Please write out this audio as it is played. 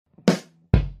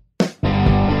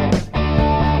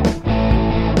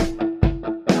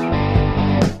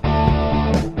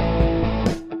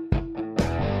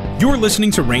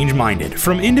listening to Range Minded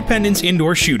from Independence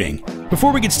Indoor Shooting.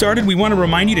 Before we get started, we want to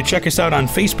remind you to check us out on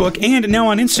Facebook and now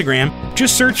on Instagram.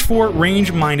 Just search for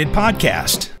Range Minded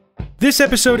Podcast. This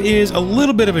episode is a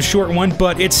little bit of a short one,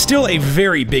 but it's still a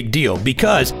very big deal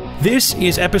because this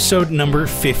is episode number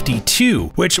 52,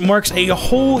 which marks a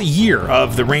whole year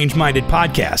of the Range Minded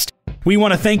Podcast. We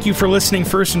want to thank you for listening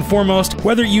first and foremost,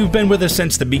 whether you've been with us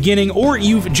since the beginning or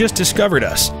you've just discovered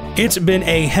us. It's been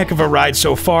a heck of a ride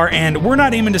so far, and we're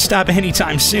not aiming to stop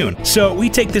anytime soon. So we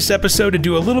take this episode to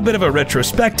do a little bit of a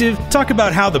retrospective, talk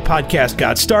about how the podcast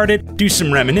got started, do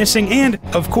some reminiscing, and,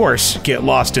 of course, get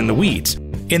lost in the weeds.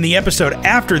 In the episode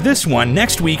after this one,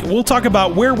 next week, we'll talk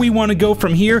about where we want to go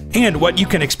from here and what you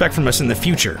can expect from us in the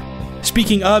future.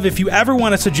 Speaking of, if you ever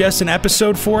want to suggest an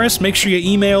episode for us, make sure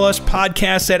you email us,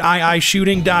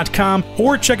 podcast@iishooting.com,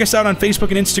 or check us out on Facebook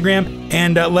and Instagram,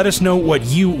 and let us know what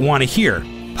you want to hear.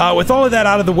 With all of that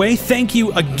out of the way, thank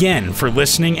you again for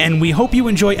listening, and we hope you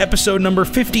enjoy episode number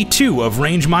 52 of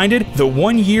Range Minded, the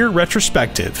 1 Year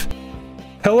Retrospective.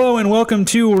 Hello and welcome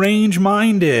to Range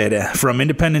Minded from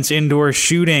Independence Indoor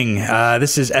Shooting.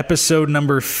 This is episode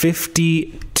number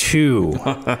 52.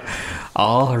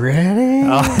 Already?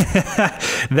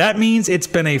 That means it's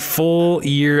been a full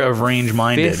year of Range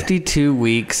Minded. 52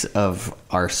 weeks of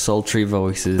our sultry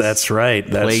voices. That's right.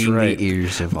 Playing the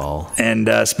ears of all. And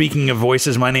speaking of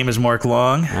voices, my name is Mark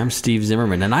Long. I'm Steve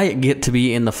Zimmerman, and I get to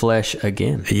be in the flesh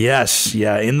again. Yes,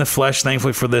 in the flesh,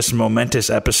 thankfully for this momentous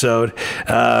episode,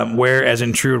 where, as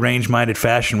in true range-minded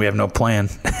fashion, we have no plan.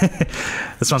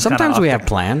 Sometimes we have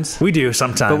plans. We do,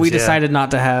 sometimes. But we decided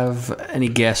not to have any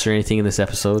guests or anything in this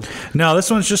episode. No,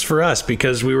 this one's just for us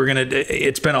because we were going to,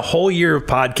 it's been a whole year of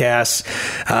podcasts,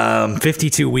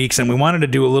 52 weeks, and we wanted to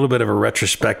do a little bit of a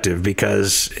retrospective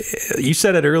because you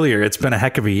said it earlier, it's been a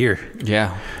heck of a year.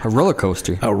 Yeah, a roller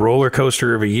coaster. A roller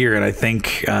coaster of a year, and I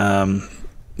think,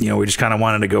 we just kind of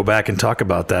wanted to go back and talk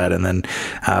about that. And then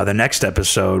the next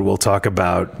episode, we'll talk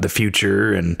about the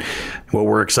future and what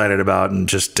we're excited about and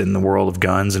just in the world of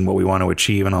guns and what we want to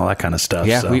achieve and all that kind of stuff.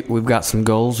 Yeah, so we've got some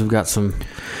goals. We've got some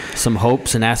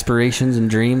hopes and aspirations and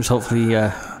dreams, hopefully,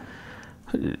 to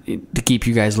keep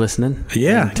you guys listening.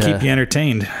 Yeah, and keep you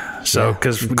entertained. So,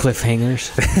 because cliffhangers,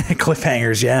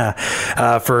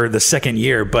 for the second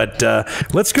year. But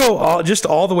let's go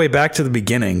all the way back to the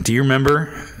beginning. Do you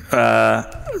remember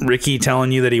Ricky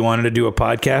telling you that he wanted to do a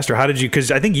podcast, or how did you?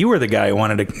 Because I think you were the guy who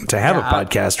wanted to have a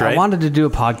podcast, right? I wanted to do a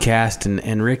podcast,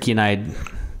 and Ricky and I,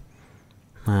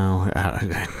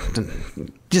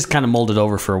 just kind of molded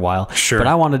over for a while. Sure, but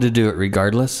I wanted to do it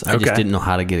regardless. I just didn't know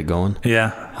how to get it going.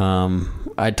 Yeah.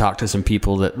 I talked to some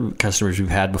people customers we've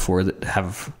had before that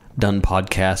have done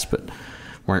podcasts, but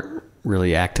weren't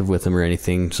really active with them or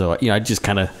anything. So I just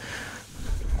kind of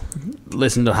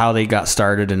listened to how they got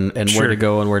started and Sure. where to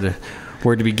go and where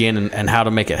to begin and how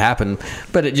to make it happen.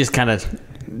 But it just kind of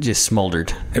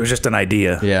smoldered. It was just an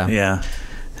idea. Yeah.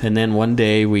 And then one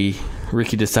day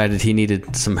Ricky decided he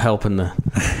needed some help in the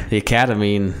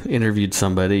academy and interviewed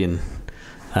somebody, and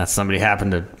somebody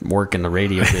happened to work in the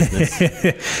radio business.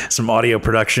 Some audio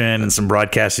production and some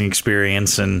broadcasting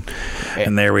experience, and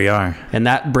there we are. And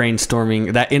that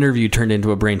interview turned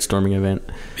into a brainstorming event.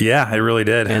 Yeah, it really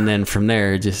did. And then from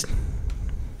there, it just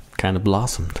kind of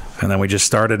blossomed. And then we just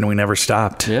started and we never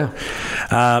stopped. Yeah.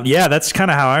 That's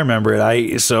kind of how I remember it.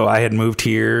 I had moved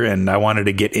here and I wanted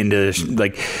to get into,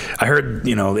 I heard,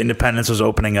 Independence was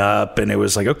opening up and it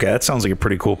was like, okay, that sounds like a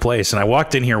pretty cool place. And I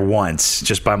walked in here once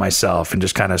just by myself and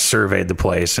just kind of surveyed the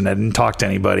place, and I didn't talk to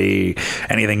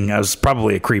anything. I was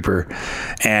probably a creeper,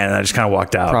 and I just kind of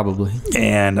walked out. Probably.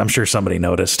 And I'm sure somebody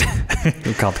noticed.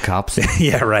 We called the cops.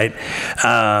 Yeah, right.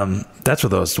 That's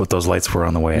what those lights were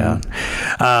on the way out.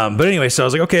 But anyway, so I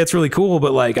was like, okay, it's really cool,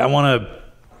 but I don't want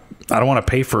to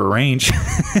pay for a range.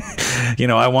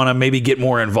 I want to maybe get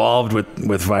more involved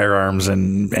with firearms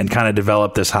and kind of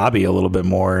develop this hobby a little bit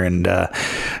more. And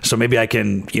so maybe I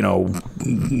can,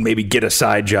 maybe get a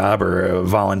side job or a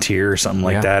volunteer or something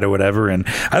like that or whatever. And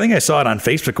I think I saw it on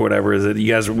Facebook or whatever that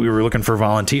we were looking for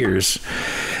volunteers.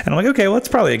 And I'm like, okay, well, that's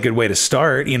probably a good way to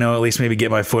start, at least maybe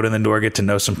get my foot in the door, get to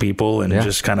know some people and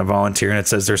just kind of volunteer. And it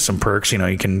says there's some perks,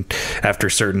 you can, after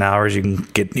certain hours, you can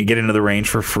get into the range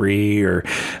for free or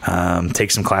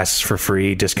take some classes for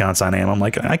free, discounts on ammo. I'm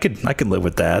like, I could live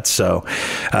with that. So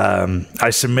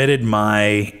I submitted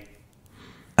my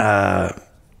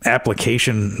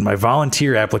application, my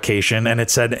volunteer application, and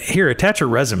it said, here, attach a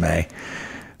resume.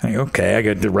 Okay, I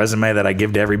got the resume that I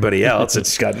give to everybody else.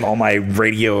 It's got all my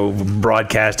radio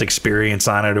broadcast experience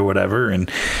on it or whatever.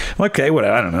 And okay,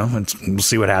 I don't know. We'll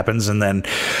see what happens. And then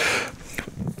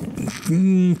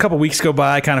a couple weeks go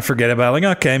by, I kind of forget about it.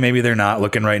 Like, okay, maybe they're not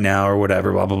looking right now or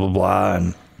whatever, blah, blah, blah, blah.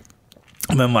 And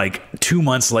then like 2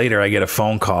 months later, I get a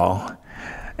phone call,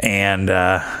 and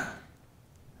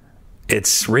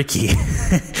it's Ricky.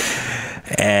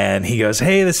 And he goes,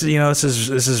 "Hey, this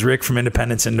is Rick from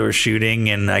Independence Indoor Shooting,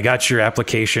 and I got your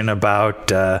application about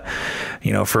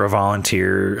for a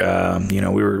volunteer.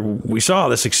 We saw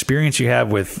this experience you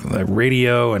have with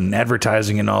radio and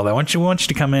advertising and all that. I want you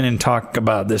to come in and talk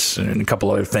about this and a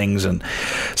couple other things." And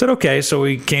I said, "Okay." So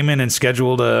we came in and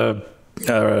scheduled an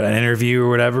interview or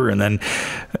whatever, and then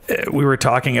we were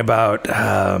talking about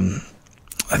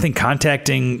I think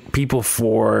contacting people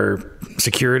for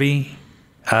security.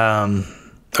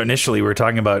 Initially, we were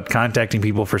talking about contacting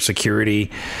people for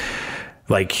security,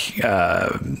 like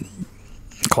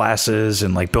classes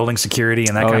and like building security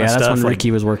and that kind of stuff. That's when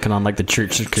Ricky was working on like the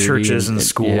church security, churches and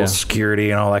school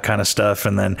security and all that kind of stuff.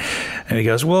 And he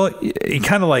goes, well, he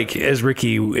kind of like, as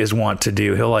Ricky is wont to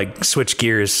do, he'll like switch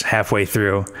gears halfway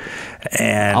through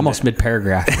and almost mid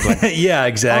paragraph. Yeah,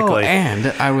 exactly. Oh, and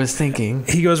I was thinking,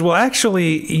 he goes, well,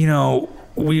 actually,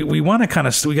 we want to kind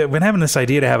of, we've been having this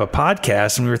idea to have a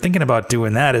podcast, and we were thinking about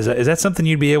doing that. Is that something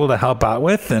you'd be able to help out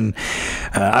with? And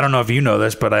I don't know if you know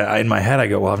this, but I in my head, I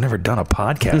go, well, I've never done a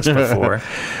podcast before.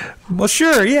 Well,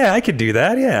 sure. Yeah, I could do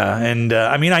that. Yeah. And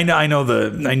I mean, I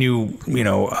knew,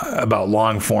 about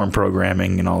long form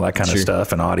programming and all that kind of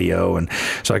stuff and audio. And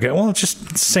so I go, well, it's just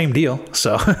the same deal.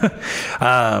 So,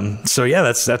 yeah,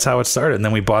 that's how it started. And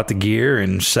then we bought the gear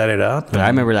and set it up. But I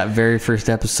remember that very first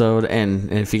episode. And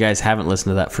if you guys haven't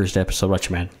listened to that first episode, which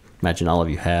imagine all of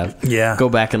you have, go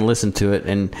back and listen to it.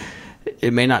 And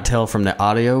it may not tell from the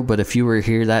audio, but if you were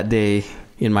here that day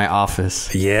in my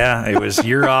office. Yeah, it was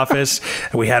your office.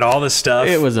 We had all this stuff.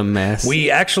 It was a mess. We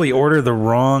actually ordered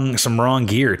some wrong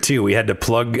gear too. We had to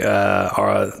plug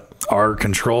our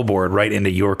control board right into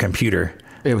your computer.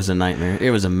 It was a nightmare. It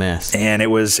was a mess. And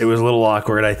it was a little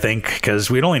awkward, I think,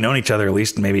 because we'd only known each other at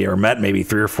least met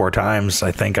 3 or 4 times,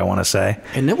 I think, I want to say.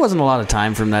 And it wasn't a lot of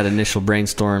time from that initial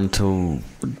brainstorm to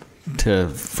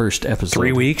first episode.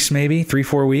 3 weeks, maybe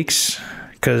 3-4 weeks.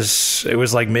 Because it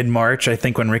was like mid-March, I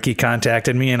think, when Ricky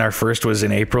contacted me, and our first was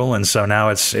in April, and so now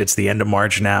it's the end of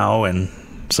March now, and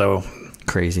so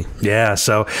crazy. Yeah.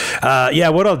 So,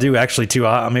 what I'll do actually too,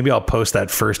 maybe I'll post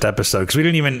that first episode, because we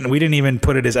didn't even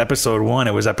put it as episode 1.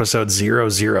 It was episode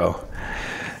 00.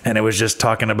 And it was just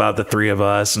talking about the 3 of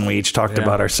us, and we each talked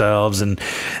about ourselves and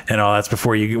all. That's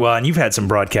before and you've had some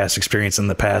broadcast experience in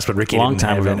the past, but Ricky long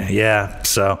time ago. Yeah.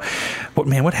 So,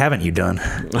 what haven't you done?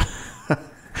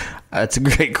 That's a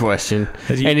great question.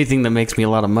 Anything that makes me a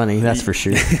lot of money, that's for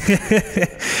sure.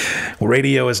 Well,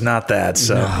 radio is not that,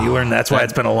 so you learned that's why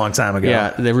it's been a long time ago. Yeah,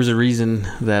 there was a reason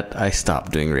that I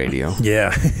stopped doing radio.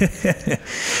 Yeah.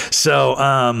 So,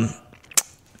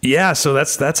 so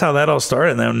that's how that all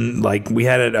started. And then, like, we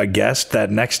had a guest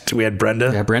we had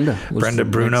Brenda. Yeah, Brenda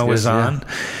Bruno was on.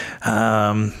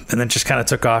 Yeah. And then just kind of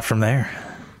took off from there.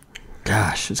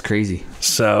 Gosh, it's crazy.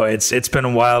 So it's been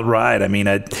a wild ride. I mean,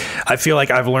 I feel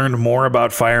like I've learned more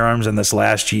about firearms in this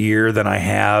last year than I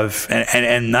have,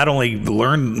 and not only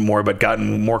learned more, but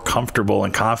gotten more comfortable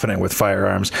and confident with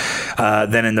firearms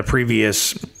than in the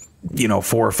previous 4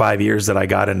 or 5 years that I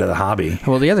got into the hobby.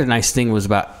 Well, the other nice thing was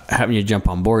about having you jump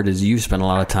on board is you spent a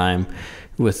lot of time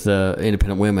with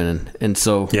independent women, and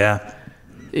so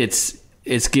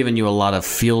it's given you a lot of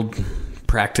field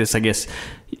practice, I guess.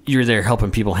 You're there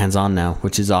helping people hands-on now,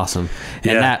 which is awesome.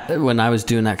 And that when I was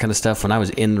doing that kind of stuff, when I was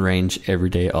in the range every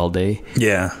day, all day,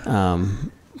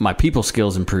 my people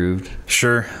skills improved.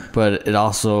 Sure. But it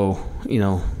also,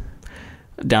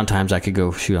 downtimes I could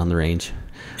go shoot on the range.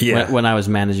 Yeah. When I was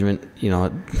management,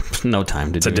 no time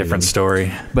to do It's a different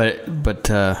story. But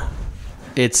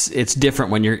it's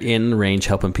different when you're in the range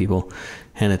helping people.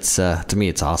 And it's to me,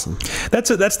 it's awesome. That's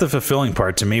the fulfilling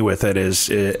part to me with it is,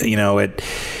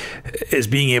 is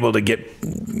being able to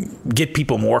get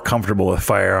people more comfortable with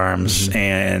firearms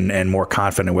and more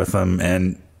confident with them,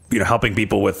 and helping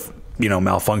people with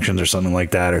malfunctions or something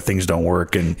like that, or things don't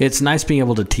work. And it's nice being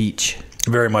able to teach.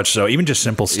 Very much so. Even just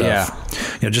simple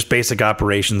stuff. Just basic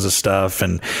operations of stuff,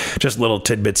 and just little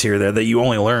tidbits here or there that you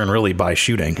only learn really by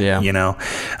shooting.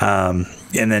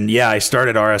 And then, I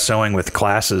started RSOing with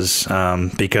classes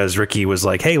because Ricky was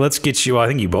like, hey, let's get you, I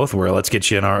think you both were, let's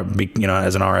get you as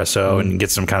an RSO and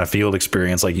get some kind of field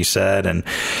experience, like you said. And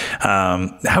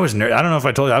I was, I don't know if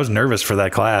I told you, I was nervous for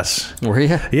that class. Were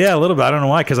you? Yeah, a little bit. I don't know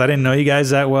why, because I didn't know you guys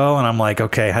that well. And I'm like,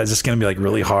 okay, is this going to be like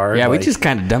really hard? Yeah, we just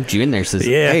kind of dumped you in there. Says,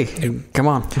 hey, come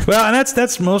on. Well, and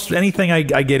that's most anything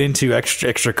I get into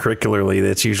extracurricularly,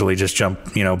 that's usually just jump,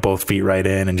 both feet right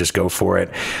in and just go for it.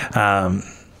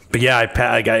 But yeah, I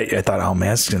thought, oh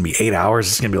man, this is going to be 8 hours.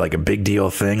 It's going to be like a big deal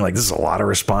thing. Like this is a lot of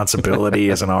responsibility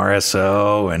as an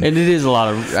RSO. And it is a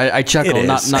lot of, I chuckle,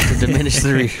 not to diminish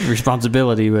the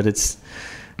responsibility, but it's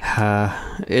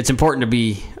important to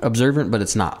be observant, but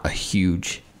it's not a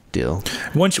huge deal.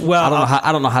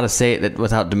 I don't know how to say it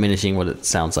without diminishing what it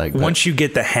sounds like. Once you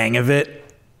get the hang of it,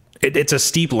 it's a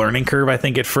steep learning curve, I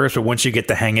think, at first, but once you get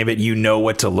the hang of it, you know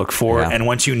what to look for. Yeah. And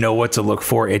once you know what to look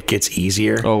for, it gets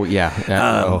easier. Oh, yeah.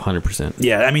 100%.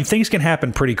 Yeah. I mean, things can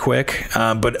happen pretty quick.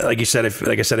 But like I said,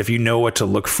 if you know what to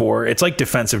look for, it's like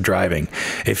defensive driving.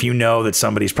 If you know that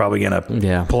somebody's probably going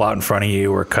to pull out in front of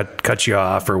you or cut you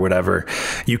off or whatever,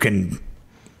 you can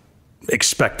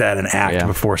expect that and act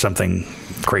before something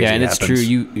crazy happens. It's true.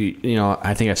 You know,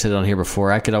 I think I've said it on here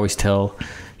before. I could always tell,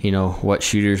 you know, what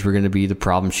shooters were going to be the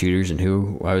problem shooters and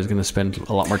who I was going to spend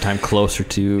a lot more time closer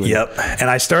to. Yep. And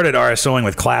I started RSOing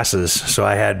with classes. So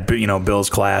I had, you know, Bill's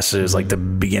classes, like the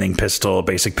beginning pistol,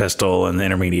 basic pistol, and the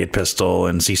intermediate pistol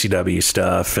and CCW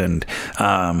stuff. And,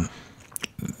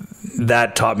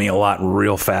 that taught me a lot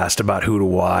real fast about who to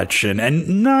watch.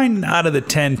 And 9 out of the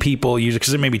 10 people usually,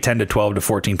 because there may be 10 to 12 to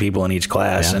 14 people in each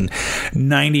class, and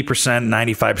 90%,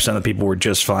 95% of the people were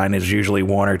just fine. There's usually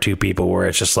 1 or 2 people where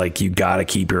it's just like, you got to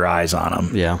keep your eyes on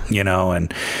them. Yeah. You know,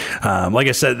 and like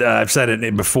I said, I've said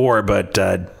it before, but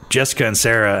Jessica and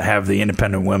Sarah have the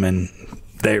independent women.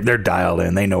 They're dialed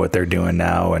in. They know what they're doing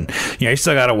now. And, you know, you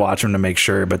still got to watch them to make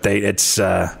sure, but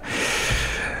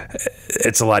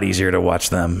it's a lot easier to watch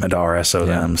them and to RSO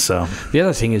them. So the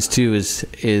other thing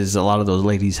is a lot of those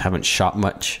ladies haven't shot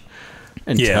much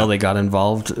until they got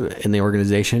involved in the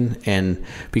organization, and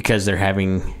because they're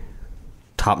having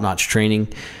top-notch training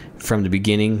from the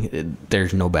beginning,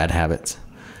 there's no bad habits.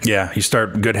 Yeah, you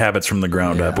start good habits from the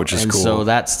ground up, which is cool. So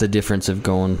that's the difference of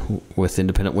going with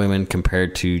independent women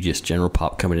compared to just general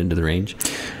pop coming into the range,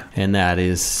 and that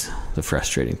is the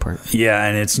frustrating part. Yeah,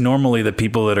 and it's normally the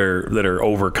people that are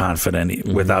overconfident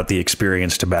without the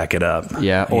experience to back it up.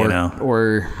 Yeah,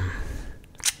 or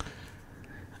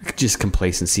just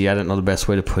complacency. I don't know the best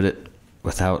way to put it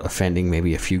without offending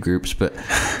maybe a few groups, but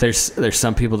there's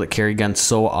some people that carry guns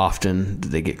so often that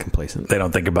they get complacent. They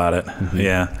don't think about it.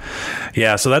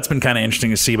 Yeah. So that's been kind of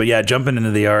interesting to see. But yeah, jumping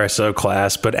into the RSO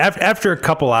class. But after a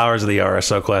couple hours of the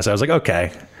RSO class, I was like,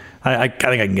 okay, I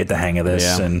think I can get the hang of this.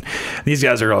 Yeah. And these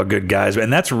guys are all good guys.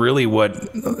 And that's really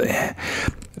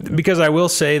because I will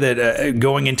say that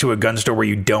going into a gun store where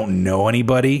you don't know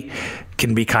anybody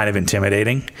can be kind of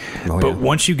intimidating. But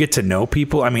once you get to know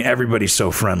people, I mean, everybody's so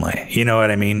friendly. You know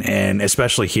what I mean? And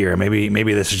especially here,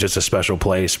 maybe this is just a special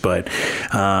place, but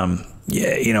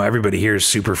yeah, you know, everybody here is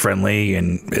super friendly,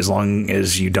 and as long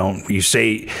as you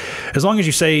say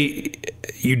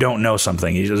you don't know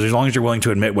something, as long as you're willing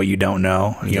to admit what you don't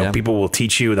know, you know, people will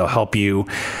teach you, they'll help you.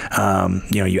 You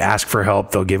know, you ask for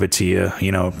help, they'll give it to you,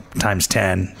 you know, times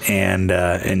 10, and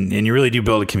you really do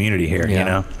build a community here, you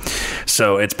know.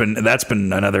 So that's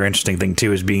been another interesting thing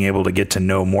too, is being able to get to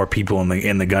know more people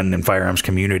in the gun and firearms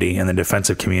community and the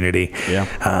defensive community.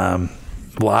 A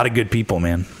lot of good people,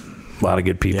 man. A lot of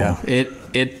good people. Yeah.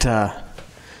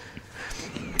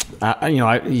 You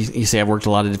know, you say I've worked a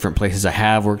lot of different places. I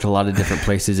have worked a lot of different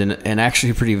places, and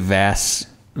actually a pretty vast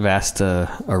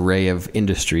array of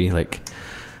industry. Like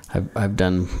I've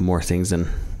done more things than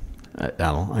I don't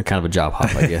know. I'm kind of a job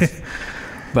hop, I guess.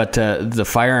 But the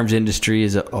firearms industry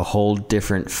is a whole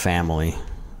different family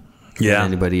than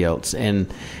anybody else,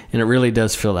 and it really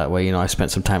does feel that way. You know, I spent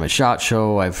some time at SHOT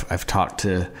Show. I've talked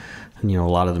to, you know,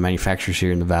 a lot of the manufacturers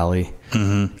here in the Valley.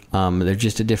 They're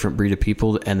just a different breed of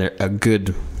people, and they're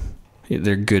good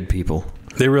people.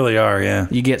 They really are, yeah.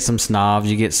 You get some snobs,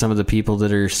 you get some of the people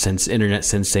that are internet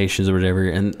sensations or whatever,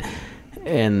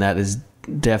 and that is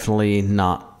definitely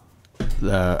not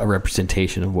a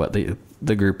representation of what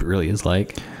the group really is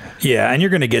like. Yeah, and you're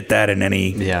going to get that in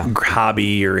any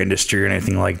hobby or industry or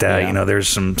anything like that. Yeah. You know, there's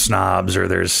some snobs, or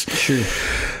there's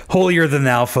holier than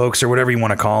thou folks, or whatever you want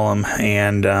to call them.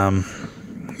 And,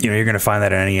 you know, you're going to find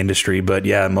that in any industry. But,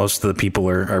 yeah, most of the people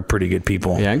are pretty good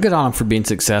people. Yeah, good on them for being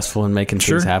successful and making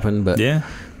things happen. But, you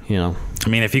know. I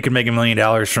mean, if you could make $1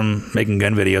 million from making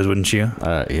gun videos, wouldn't you?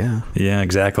 Yeah. Yeah,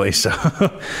 exactly. So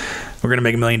we're going to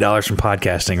make $1 million from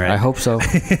podcasting, right? I hope so.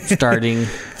 Starting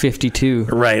 52.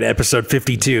 Right, episode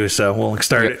 52. So we'll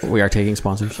start. We are taking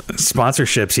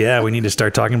sponsorships. Yeah, we need to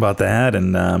start talking about that.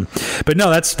 And but no,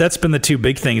 that's been the two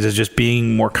big things: is just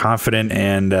being more confident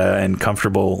and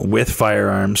comfortable with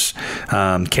firearms,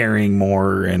 carrying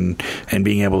more, and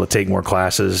being able to take more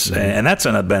classes. And that's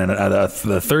been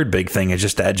the third big thing, is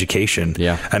just the education.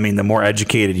 education. Yeah. I mean, the more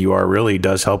educated you are really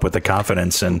does help with the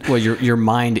confidence. And well, your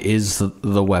mind is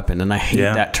the weapon. And I hate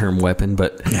that term weapon,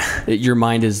 but your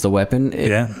mind is the weapon.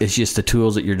 It's just the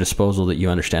tools at your disposal that you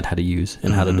understand how to use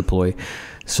and how to deploy.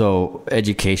 So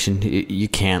education, you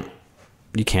can't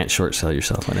short sell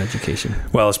yourself on education.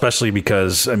 Well, especially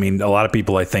because, I mean, a lot of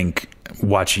people, I think,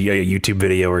 watch a YouTube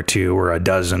video or two or a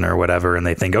dozen or whatever, and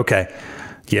they think, okay,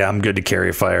 yeah, I'm good to carry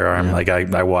a firearm. Yeah. Like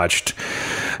I watched,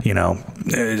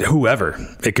 whoever,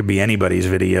 it could be anybody's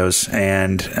videos,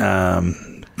 and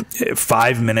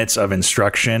 5 minutes of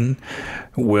instruction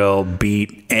will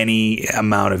beat any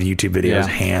amount of YouTube videos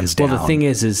hands down. Well, the thing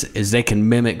is they can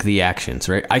mimic the actions,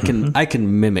 right? I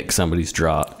can mimic somebody's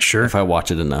draw if I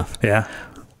watch it enough. Yeah.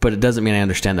 But it doesn't mean I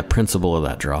understand the principle of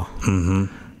that draw.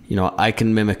 I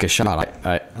can mimic a shot.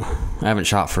 I haven't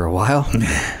shot for a while,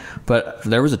 but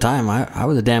there was a time I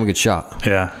was a damn good shot.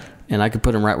 Yeah. And I could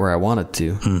put him right where I wanted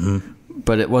to.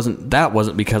 But that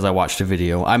wasn't because I watched a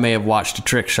video. I may have watched a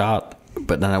trick shot,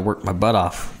 but then I worked my butt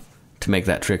off to make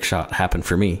that trick shot happen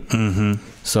for me.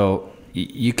 So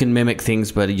you can mimic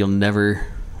things, but you'll never,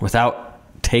 without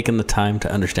taking the time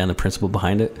to understand the principle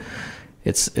behind it,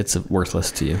 it's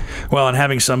worthless to you. Well, and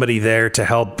having somebody there to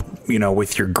help,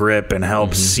 with your grip and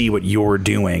help see what you're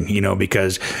doing,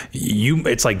 because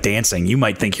it's like dancing. You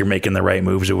might think you're making the right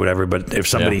moves or whatever, but if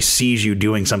somebody sees you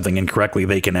doing something incorrectly,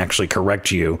 they can actually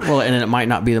correct you. Well, and it might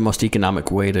not be the most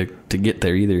economic way to get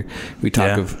there either. We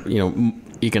talk of,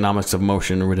 economics of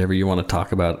motion or whatever you want to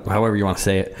talk about, however you want to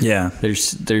say it. Yeah.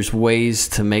 There's ways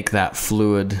to make that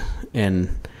fluid, and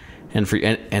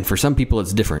for some people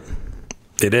it's different.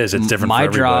 It is. It's different My for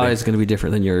everybody. draw is going to be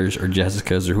different than yours or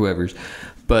Jessica's or whoever's,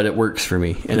 but it works for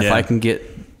me. And if I can get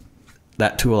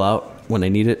that tool out when I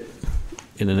need it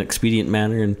in an expedient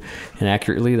manner and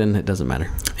accurately, then it doesn't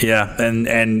matter. Yeah.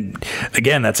 And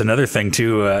again, that's another thing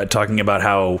too, talking about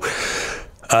how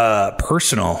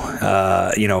personal,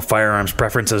 firearms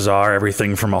preferences are.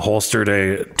 Everything from a holster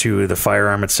to the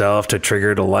firearm itself, to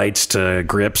trigger, to lights, to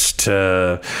grips,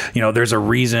 to, there's a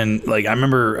reason. Like, I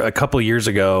remember a couple years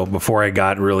ago, before I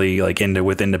got really into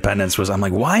with independence, I'm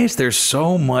like, why is there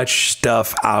so much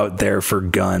stuff out there for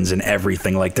guns and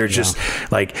everything? Like, there's just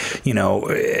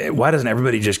why doesn't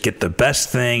everybody just get the best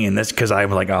thing? And that's because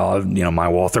I'm like, my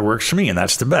Walther works for me and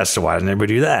that's the best. So why doesn't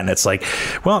everybody do that? And it's like,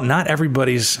 well, not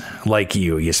everybody's like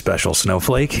you special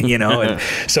snowflake, and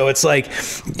so it's like,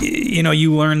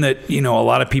 you learn that, a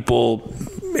lot of people,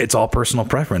 it's all personal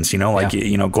preference,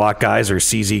 Glock guys or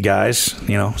CZ guys,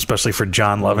 especially for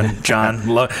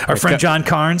our friend John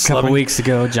Carnes. A couple weeks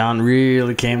ago, John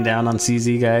really came down on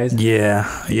CZ guys.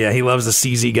 Yeah. He loves the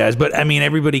CZ guys, but I mean,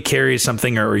 everybody carries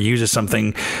something or uses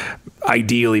something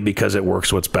ideally because it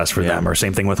works what's best for them, or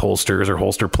same thing with holsters or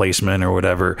holster placement or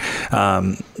whatever.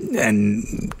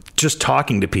 And just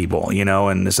talking to people,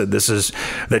 and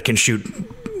that can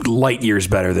shoot light years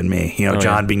better than me,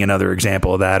 John being another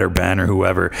example of that, or Ben or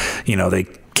whoever, they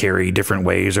carry different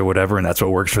ways or whatever, and that's what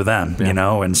works for them,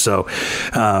 and so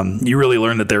you really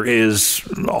learn that there is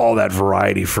all that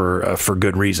variety for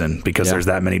good reason, because there's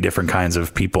that many different kinds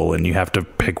of people, and you have to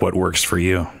pick what works for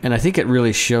you. And I think it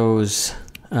really shows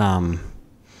that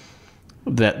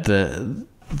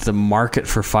the market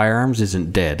for firearms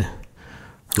isn't dead.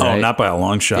 Right? Oh, not by a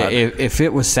long shot. If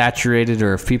it was saturated,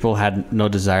 or if people had no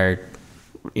desire,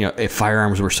 if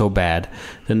firearms were so bad,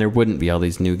 then there wouldn't be all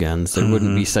these new guns. There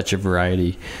wouldn't be such a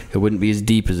variety. It wouldn't be as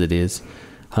deep as it is.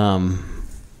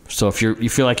 So if you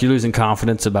feel like you're losing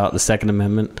confidence about the Second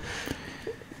Amendment,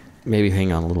 maybe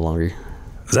hang on a little longer.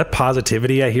 Is that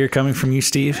positivity I hear coming from you,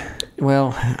 Steve?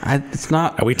 Well, it's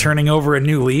not. Are we turning over a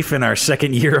new leaf in our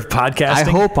second year of podcasting? I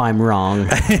hope I'm wrong.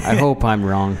 I hope I'm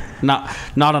wrong. Not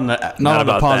on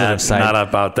the positive side. Not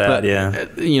about that. But,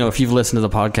 if you've listened to the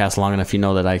podcast long enough, you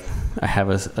know that I have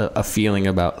a feeling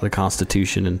about the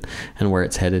Constitution and where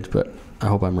it's headed. But I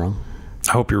hope I'm wrong.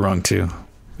 I hope you're wrong too.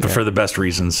 But for the best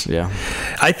reasons. Yeah.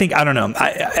 I don't know.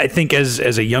 I think as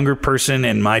a younger person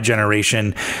in my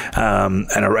generation,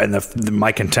 and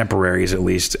my contemporaries, at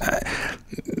least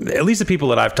the people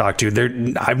that I've talked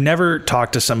to, I've never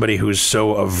talked to somebody who's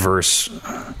so averse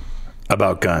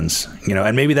about guns,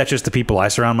 and maybe that's just the people I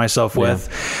surround myself with.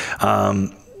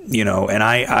 And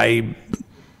I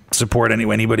support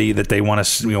anybody that they want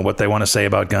to, what they want to say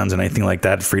about guns and anything like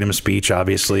that. Freedom of speech,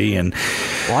 obviously. And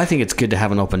well, I think it's good to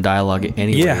have an open dialogue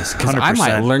anyways, because I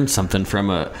might learn something from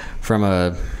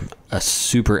a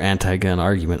super anti-gun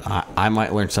argument. I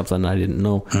might learn something I didn't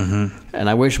know. And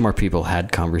I wish more people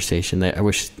had conversation. I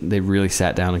wish they really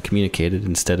sat down and communicated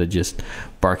instead of just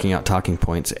barking out talking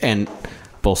points. And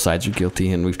both sides are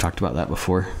guilty, and we've talked about that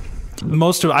before.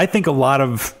 I think a lot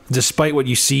of, despite what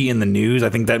you see in the news, I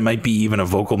think that might be even a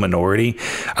vocal minority.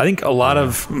 I think a lot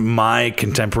of my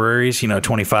contemporaries,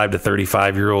 25 to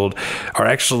 35-year-old, are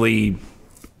actually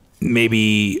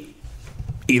maybe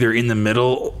either in the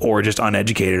middle or just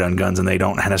uneducated on guns, and they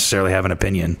don't necessarily have an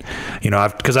opinion.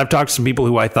 Because I've talked to some people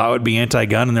who I thought would be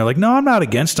anti-gun, and they're like, no, I'm not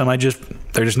against them.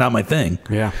 They're just not my thing.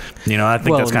 Yeah. I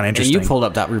think that's kind of interesting. And you pulled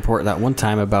up that report that one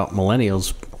time about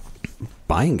millennials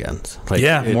buying guns.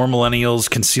 More millennials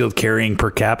concealed carrying per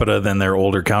capita than their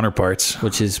older counterparts,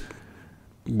 which is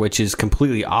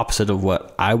completely opposite of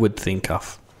what I would think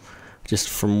of, just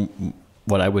from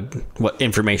what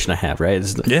information I have. Right?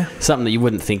 It's something that you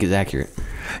wouldn't think is accurate.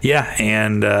 Yeah,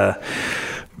 and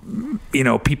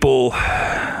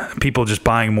people just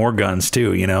buying more guns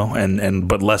too.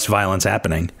 But less violence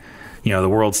happening. The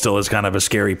world still is kind of a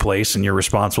scary place, and you're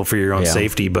responsible for your own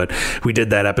safety. But we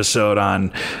did that episode on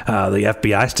the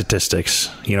FBI statistics,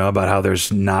 about how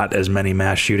there's not as many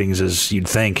mass shootings as you'd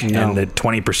think, and that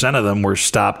 20% of them were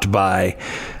stopped by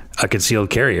a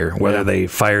concealed carrier, whether they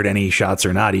fired any shots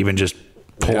or not, even just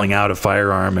pulling out a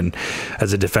firearm and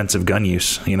as a defensive gun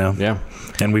use, Yeah.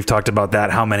 And we've talked about that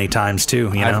how many times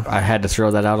too, I had to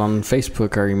throw that out on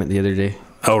Facebook argument the other day.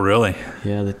 Oh, really?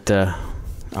 Yeah, that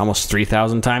almost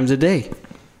 3,000 times a day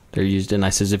they're used. And I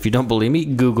says, if you don't believe me,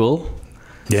 Google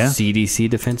CDC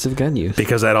defensive gun use.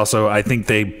 Because that also, I think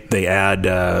they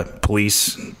add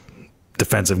police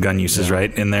defensive gun uses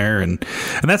right in there, and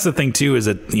that's the thing too, is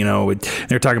that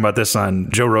they're talking about this on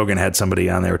Joe Rogan. Had somebody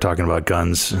on there talking about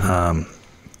guns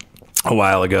a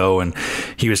while ago, and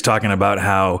he was talking about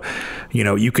how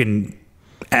you can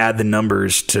add the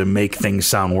numbers to make things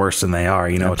sound worse than they are,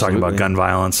 talking about gun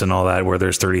violence and all that, where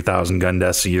there's 30,000 gun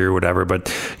deaths a year or whatever. But,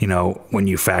 when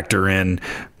you factor in,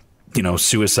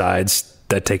 suicides,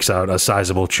 that takes out a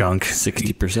sizable chunk.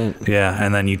 60%. Yeah.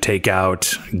 And then you take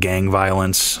out gang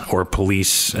violence or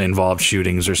police involved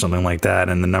shootings or something like that,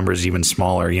 and the number is even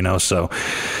smaller, so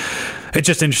it's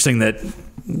just interesting that,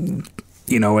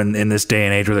 in this day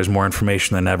and age where there's more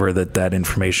information than ever, that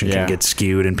information can get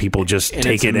skewed, and people just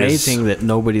take it as... It's amazing that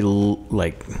nobody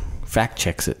fact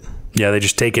checks it. Yeah, they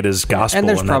just take it as gospel. And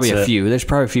there's probably a few. There's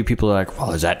probably a few people that are like,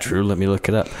 well, is that true? Let me look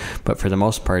it up. But for the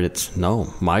most part, it's,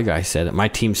 no, my guy said it. My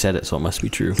team said it, so it must be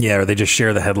true. Yeah, or they just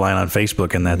share the headline on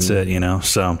Facebook, and that's it,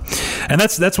 So, and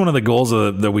that's one of the goals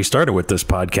that we started with this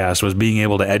podcast, was being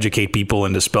able to educate people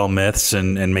and dispel myths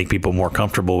and make people more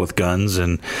comfortable with guns.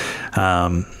 And,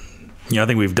 I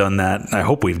think we've done that. I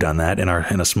hope we've done that in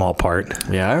a small part.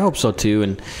 Yeah, I hope so too.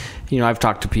 And, I've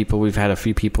talked to people. We've had a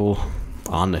few people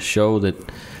on the show that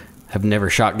have never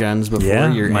shot guns before. Yeah,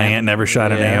 my aunt never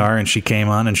shot an AR, and she came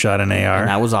on and shot an AR. And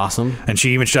that was awesome. And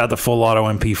she even shot the full auto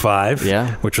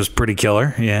MP5, which was pretty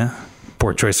killer. Yeah,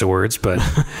 poor choice of words, but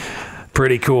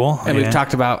pretty cool. And we've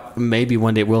talked about maybe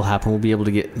one day it will happen. We'll be able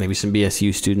to get maybe some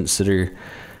BSU students that are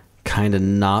kind of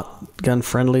not gun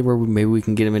friendly, where maybe we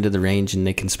can get them into the range and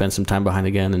they can spend some time behind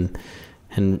the gun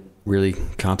and really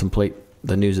contemplate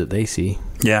the news that they see.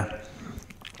 Yeah.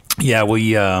 Yeah,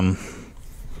 we...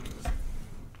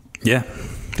 Yeah.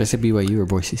 Did I say BYU or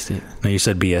Boise State? No, you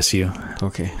said BSU.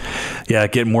 Okay. Yeah,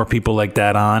 get more people like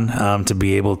that on to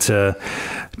be able to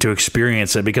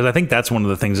experience it, because I think that's one of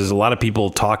the things is a lot of people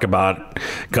talk about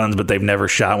guns, but they've never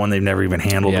shot one, they've never even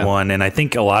handled one, and I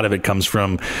think a lot of it comes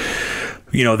from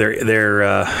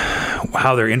their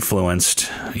how they're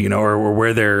influenced, or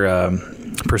where their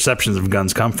perceptions of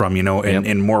guns come from.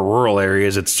 In more rural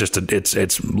areas, it's just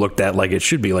it's looked at like it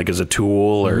should be, like as a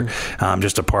tool or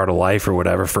just a part of life or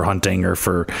whatever, for hunting or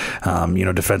for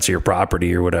defense of your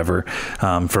property or whatever,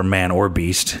 for man or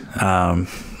beast,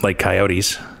 like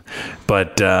coyotes.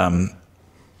 But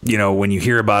when you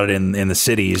hear about it in the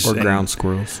cities, or ground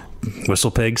squirrels,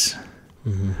 whistle pigs.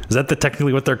 Mm-hmm. Is that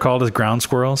technically what they're called, as ground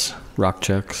squirrels? Rock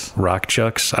chucks. Rock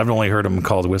chucks? I've only heard them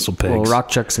called whistle pigs. Well, rock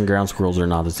chucks and ground squirrels are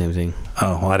not the same thing.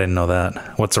 Oh, well, I didn't know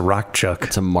that. What's a rock chuck?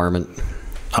 It's a marmot.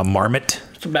 A marmot?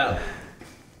 It's about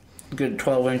a good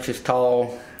 12 inches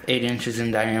tall, 8 inches in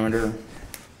diameter.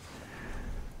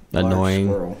 Annoying.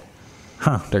 Squirrel.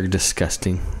 Huh. They're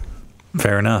disgusting.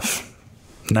 Fair enough.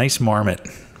 Nice marmot.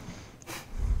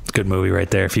 It's a good movie right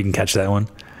there, if you can catch that one.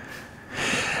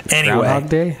 Anyway.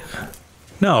 Groundhog Day?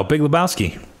 No, Big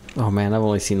Lebowski. Oh, man, I've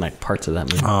only seen parts of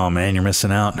that movie. Oh, man, you're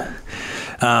missing out.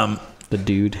 The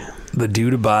dude. The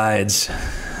dude abides.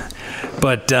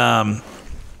 But no,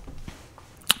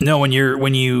 when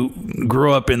you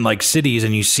grow up in cities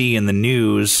and you see in the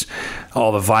news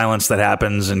all the violence that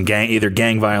happens, and either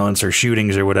gang violence or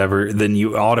shootings or whatever, then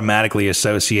you automatically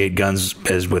associate guns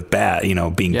as with bad,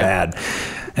 being bad.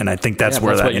 And I think that's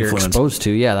where that's that what influence. you're exposed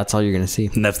to. Yeah, that's all you're going to see.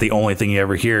 And that's the only thing you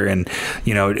ever hear. And,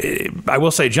 I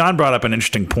will say John brought up an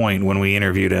interesting point when we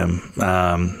interviewed him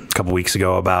a couple weeks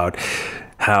ago about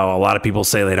how a lot of people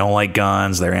say they don't like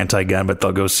guns, they're anti-gun, but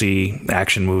they'll go see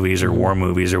action movies or war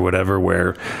movies or whatever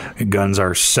where guns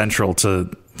are central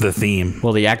to the theme.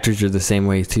 Well, the actors are the same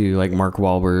way too, like Mark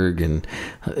Wahlberg and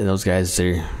those guys.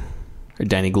 They're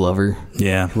Danny Glover.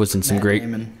 Yeah, who was in some great.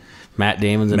 Damon. Matt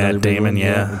Damon's another Matt Damon, big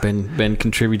one. yeah. Ben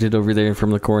contributed over there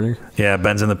from the corner. Yeah,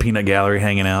 Ben's in the peanut gallery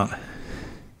hanging out.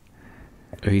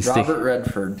 Robert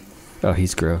Redford. Oh,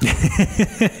 he's gross.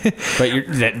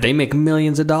 But they make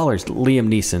millions of dollars. Liam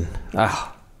Neeson.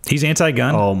 Oh. He's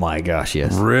anti-gun? Oh, my gosh,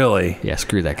 yes. Really? Yeah,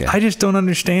 screw that guy. I just don't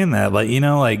understand that.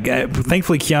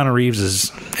 Thankfully Keanu Reeves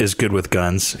is good with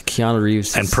guns. Keanu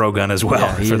Reeves. And pro-gun as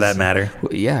well, for that matter.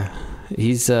 Yeah.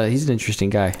 He's an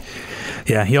interesting guy.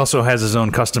 Yeah, he also has his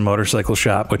own custom motorcycle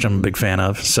shop, which I'm a big fan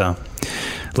of. So,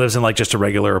 lives in just a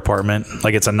regular apartment.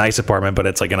 It's a nice apartment, but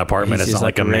it's like an apartment. It's not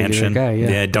like a mansion. Guy,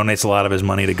 yeah, donates a lot of his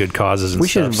money to good causes and we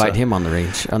stuff. We should invite him on the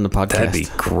range, on the podcast. That'd be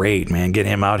great, man. Get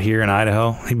him out here in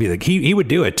Idaho. He'd be he would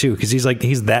do it too, because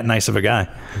he's that nice of a guy.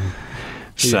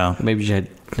 So maybe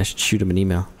I should shoot him an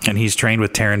email. And he's trained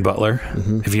with Taryn Butler.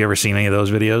 Mm-hmm. Have you ever seen any of those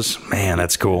videos? Man,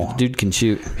 that's cool. Dude can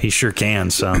shoot. He sure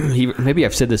can. So maybe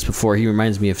I've said this before. He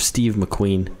reminds me of Steve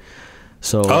McQueen.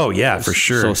 So for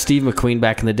sure. So Steve McQueen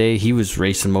back in the day, he was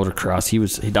racing motocross. He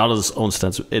did all his own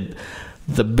stunts.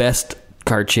 The best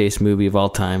car chase movie of all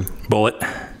time. Bullet.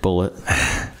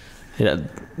 Yeah,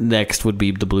 next would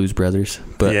be the Blues Brothers.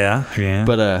 But yeah.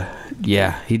 But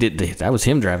he did. That was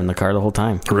him driving the car the whole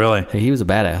time. Really? He was a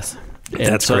badass.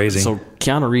 That's crazy. So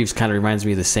Keanu Reeves kind of reminds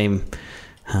me of the same,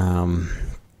 kind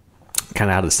of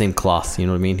out of the same cloth. You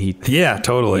know what I mean?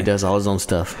 Totally. He does all his own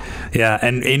stuff. Yeah,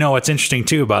 and what's interesting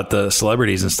too about the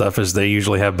celebrities and stuff is they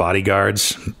usually have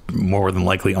bodyguards, more than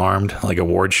likely armed, like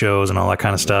award shows and all that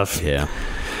kind of stuff. Yeah.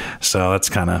 So that's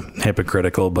kind of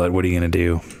hypocritical, but what are you going to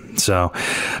do? So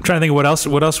I'm trying to think what else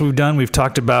we've done. We've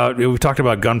talked about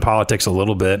gun politics a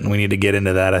little bit, and we need to get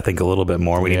into that, I think, a little bit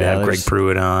more. We need to have Greg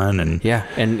Pruitt on, and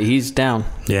he's down.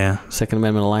 Yeah. Second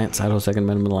Amendment Alliance, Idaho Second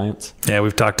Amendment Alliance. Yeah,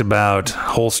 we've talked about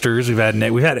holsters. We've had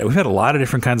a lot of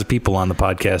different kinds of people on the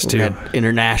podcast too. We've had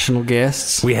international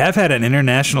guests. We have had an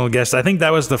international guest. I think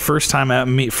that was the first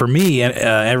time for me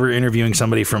ever interviewing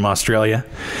somebody from Australia,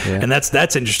 and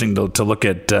that's interesting to look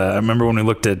at. I remember when we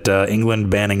looked at England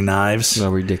banning knives.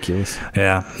 Oh, ridiculous.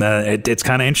 Yeah, it's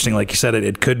kind of interesting. Like you said,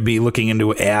 it could be looking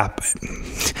into app.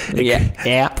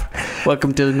 App.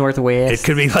 Welcome to the Northwest. It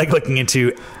could be like looking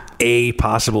into a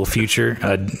possible future,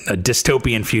 a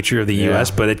dystopian future of the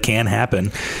U.S., but it can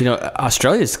happen.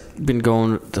 Australia's been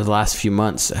going the last few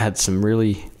months, had some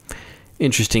really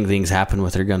interesting things happen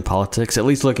with their gun politics, at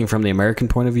least looking from the American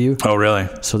point of view. Oh, really?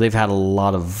 So they've had a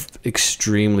lot of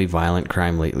extremely violent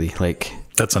crime lately.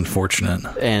 That's unfortunate.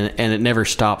 And it never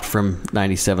stopped from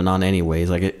 97 on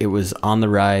anyways. It was on the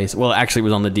rise. Well, actually it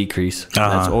was on the decrease.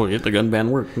 The gun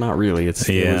ban worked. Not really.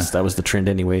 That was the trend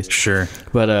anyways. Sure.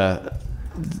 But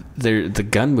the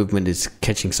gun movement is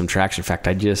catching some traction. In fact,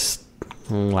 I just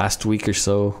last week or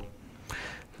so,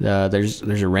 there's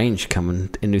a range coming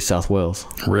in New South Wales.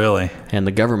 Really? And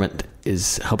the government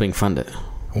is helping fund it.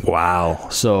 Wow.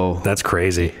 So that's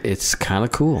crazy. It's kind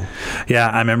of cool. Yeah,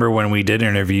 I remember when we did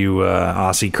interview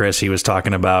Aussie Chris, he was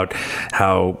talking about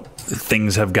how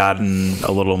things have gotten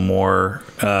a little more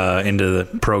into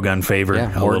the pro-gun favor a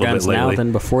little bit lately. More guns now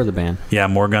than before the ban. Yeah,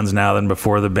 more guns now than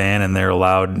before the ban, and they're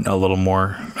allowed a little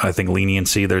more, I think,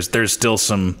 leniency. There's still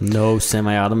some... No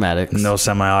semi-automatics, and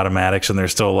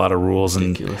there's still a lot of rules.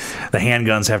 Ridiculous. And the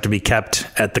handguns have to be kept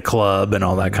at the club and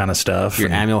all that kind of stuff. Your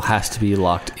ammo has to be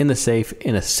locked in the safe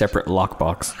in a separate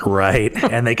lockbox. Right,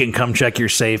 and they can come check your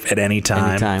safe at any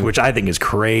time, which I think is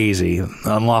crazy.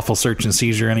 Unlawful search and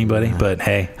seizure, anybody? But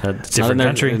hey... different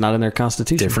country, not in their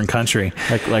constitution. Different country.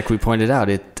 Like we pointed out,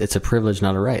 it's a privilege,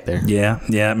 not a right. There. Yeah.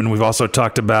 I mean, we've also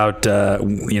talked about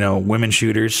women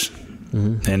shooters,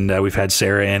 and we've had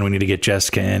Sarah in. We need to get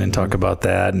Jessica in and talk about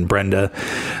that. And Brenda.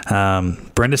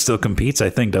 Brenda still competes, I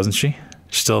think, doesn't she?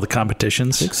 Still the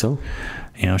competitions. I think so.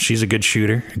 She's a good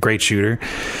shooter, a great shooter.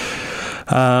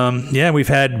 We've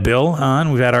had Bill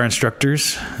on. We've had our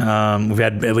instructors. We've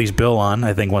had at least Bill on,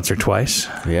 I think, once or twice.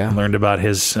 Yeah. Learned about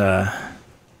his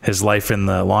his life in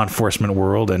the law enforcement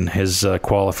world and his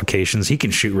qualifications. He can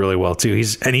shoot really well too.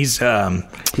 He's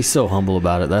so humble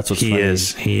about it. That's what's funny.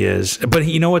 He is. But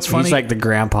you know what's funny? He's like the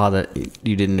grandpa that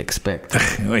you didn't expect.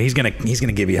 Well, he's gonna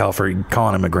give you hell for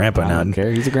calling him a grandpa now. I don't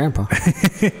care. He's a grandpa.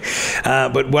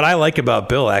 But what I like about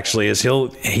Bill actually is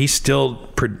he still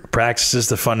practices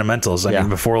the fundamentals. I mean,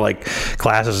 before like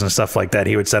classes and stuff like that,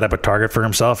 he would set up a target for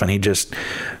himself and he just,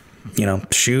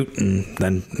 shoot and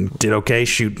then did okay,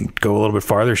 shoot, go a little bit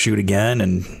farther, shoot again,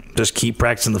 and just keep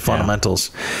practicing the fundamentals.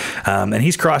 And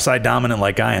he's cross-eyed dominant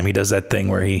like I am. He does that thing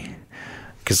where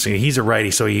because he's a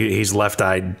righty, so he's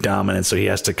left-eyed dominant, so he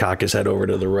has to cock his head over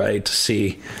to the right to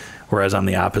see, whereas I'm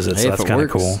the opposite, so that's kind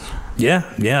of cool.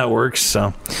 Yeah, it works.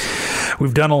 So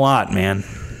we've done a lot, man.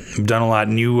 We've done a lot.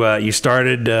 And you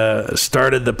started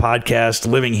the podcast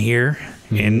living here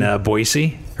in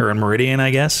Boise, or in Meridian,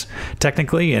 I guess,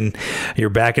 technically, and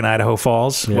you're back in Idaho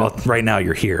Falls. Yeah. Well, right now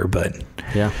you're here, but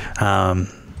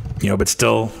but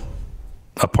still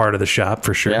a part of the shop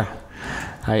for sure. Yeah,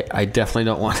 I definitely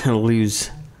don't want to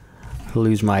lose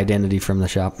my identity from the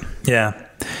shop. Yeah.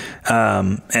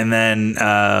 And then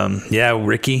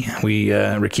Ricky,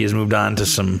 Ricky has moved on to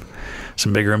some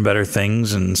bigger and better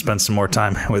things and spent some more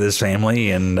time with his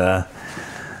family, and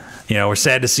we're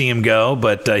sad to see him go,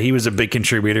 but he was a big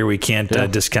contributor. We can't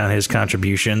discount his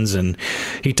contributions, and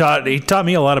he taught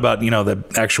me a lot about the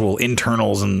actual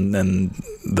internals and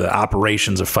the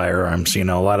operations of firearms. A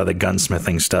lot of the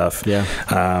gunsmithing stuff. Yeah.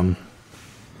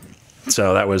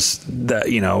 So that was that.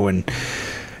 And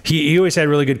he always had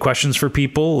really good questions for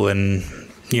people, and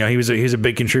he was a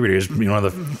big contributor. He was one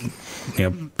of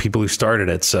the people who started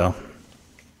it. So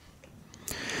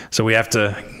we have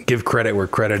to give credit where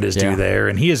credit is due there,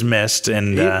 and he is missed.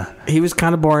 And he was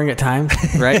kind of boring at times,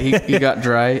 right? He got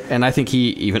dry, and I think he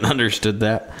even understood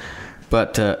that.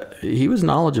 But he was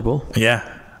knowledgeable.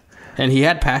 Yeah. And he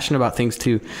had passion about things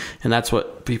too, and that's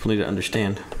what people need to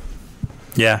understand.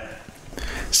 Yeah.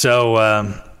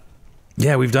 So,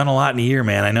 we've done a lot in a year,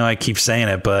 man. I know I keep saying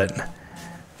it, but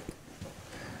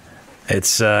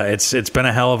it's been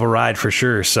a hell of a ride for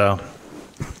sure. So.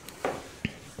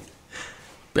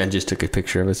 Ben just took a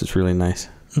picture of us. It's really nice.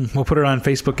 We'll put it on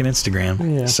Facebook and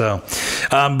Instagram. Yeah. So,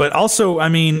 but also,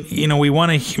 we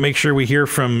want to make sure we hear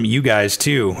from you guys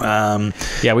too.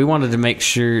 We wanted to make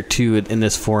sure too in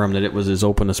this forum that it was as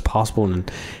open as possible,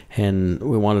 and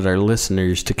we wanted our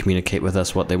listeners to communicate with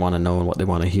us what they want to know and what they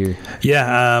want to hear.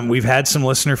 Yeah, we've had some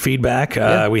listener feedback.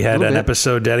 We had an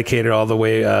episode dedicated all the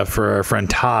way for our friend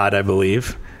Todd, I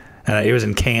believe. It was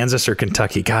in Kansas or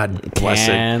Kentucky. God bless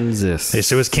it.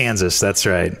 Kansas. It was Kansas. That's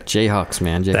right. Jayhawks,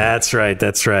 man. Jayhawks.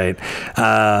 That's right.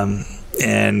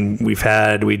 And we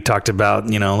talked about,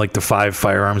 like the 5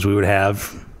 firearms we would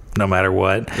have no matter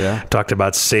what. Yeah. Talked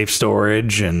about safe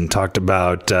storage and talked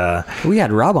about... we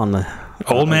had Rob on the...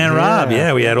 Old Man Rob.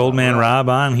 Yeah, we had Old Man Rob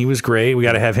on. He was great. We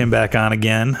got to have him back on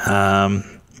again.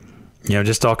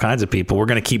 Just all kinds of people. We're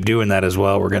going to keep doing that as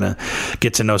well. We're going to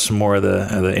get to know some more of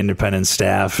the independent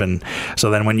staff. And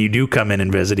so then when you do come in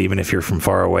and visit, even if you're from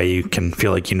far away, you can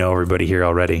feel like you know everybody here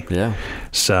already. Yeah.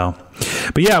 So,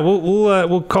 but yeah,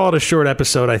 we'll call it a short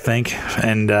episode, I think.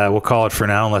 And we'll call it for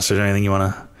now, unless there's anything you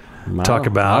want to talk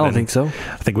about. I don't think so.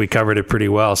 I think we covered it pretty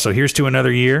well. So here's to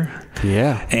another year.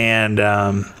 Yeah.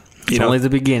 And, it's only the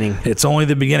beginning. It's only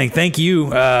the beginning. Thank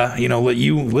you,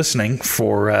 you listening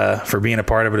for being a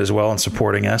part of it as well and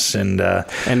supporting us. And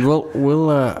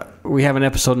we have an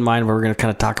episode in mind where we're going to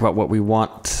kind of talk about what we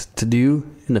want to do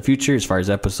in the future as far as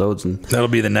episodes, and that'll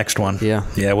be the next one. Yeah,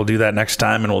 we'll do that next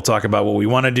time, and we'll talk about what we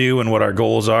want to do and what our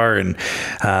goals are, and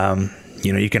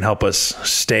you can help us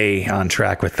stay on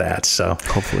track with that. So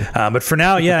hopefully. But for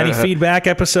now, any feedback,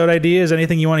 episode ideas,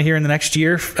 anything you want to hear in the next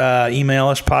year, email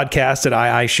us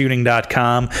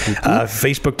podcast@iishooting.com,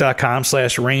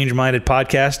 facebook.com/range-minded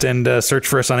podcast, and search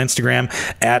for us on Instagram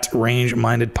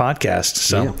 @range-minded podcast.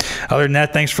 So other than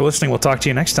that, thanks for listening. We'll talk to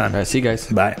you next time. All right, see you guys.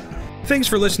 Bye. Thanks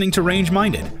for listening to Range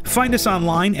Minded. Find us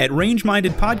online at Range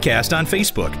Minded Podcast on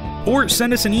Facebook, or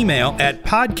send us an email at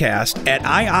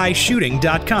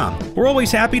podcast@iishooting.com. We're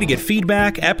always happy to get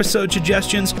feedback, episode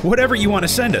suggestions, whatever you want to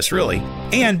send us, really.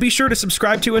 And be sure to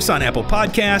subscribe to us on Apple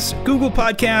Podcasts, Google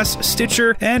Podcasts,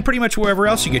 Stitcher, and pretty much wherever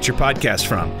else you get your podcasts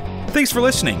from. Thanks for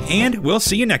listening, and we'll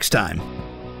see you next time.